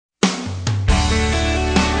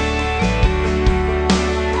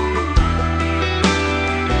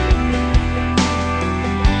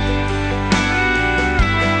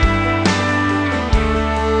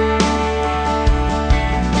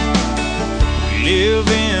live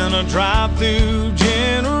in a drive-through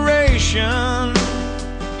generation.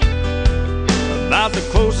 About the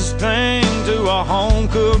closest thing to a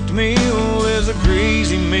home-cooked meal is a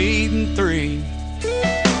greasy meat and three.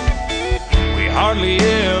 We hardly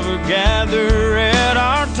ever gather at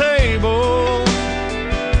our table.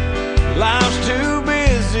 Life's too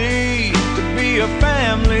busy to be a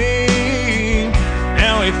family.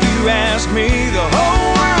 Now if you ask me, the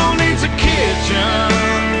whole world needs a kitchen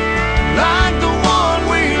like the one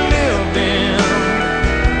we lived in.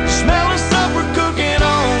 Smell of supper cooking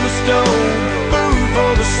on the stove, food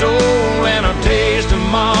for the soul, and a taste of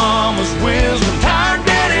mama's wisdom. Tired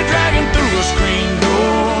daddy dragging through a screen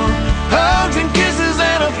door, hugs and kisses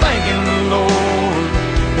and a thanking the Lord.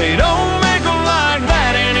 They don't make them like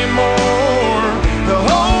that anymore. The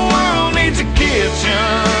whole world needs a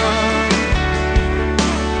kitchen.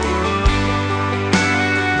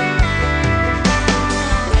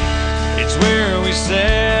 It's where we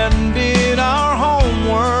sat and did our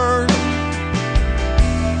homework,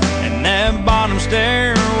 and that bottom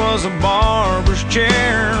stair was a barber's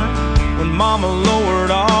chair when mama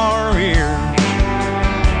lowered our ear.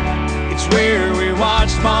 It's where we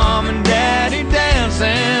watched mom and daddy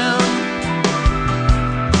dancing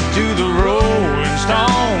to the Rolling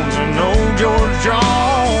Stones and old George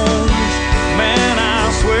Jones. Man,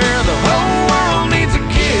 I swear the whole world needs a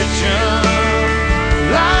kitchen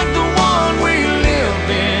like the one we lived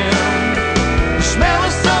in. The smell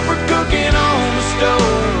of supper cooking on the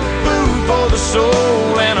stove, food for the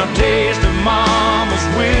soul, and a taste of mama's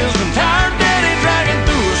wisdom. Tired daddy dragging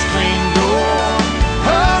through a screen door,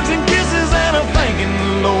 hugs and kisses and a thanking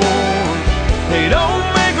the Lord. They don't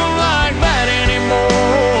make them like that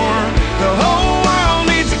anymore. The whole world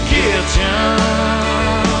needs a kitchen.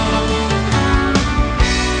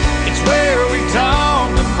 It's where we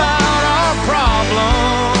talked about our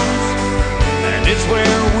problems, and it's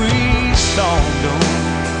where we solved them.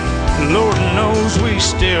 Lord knows we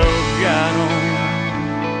still got them.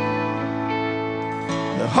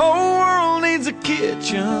 The whole world needs a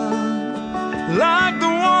kitchen like the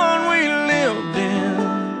one we lived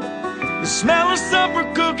in. The smell of supper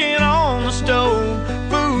cooking on the stove,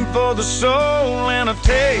 food for the soul, and a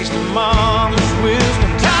taste of mama's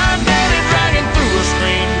wisdom. Tired daddy dragging through a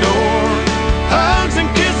screen door, hugs and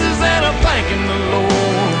kisses and a thanking the Lord.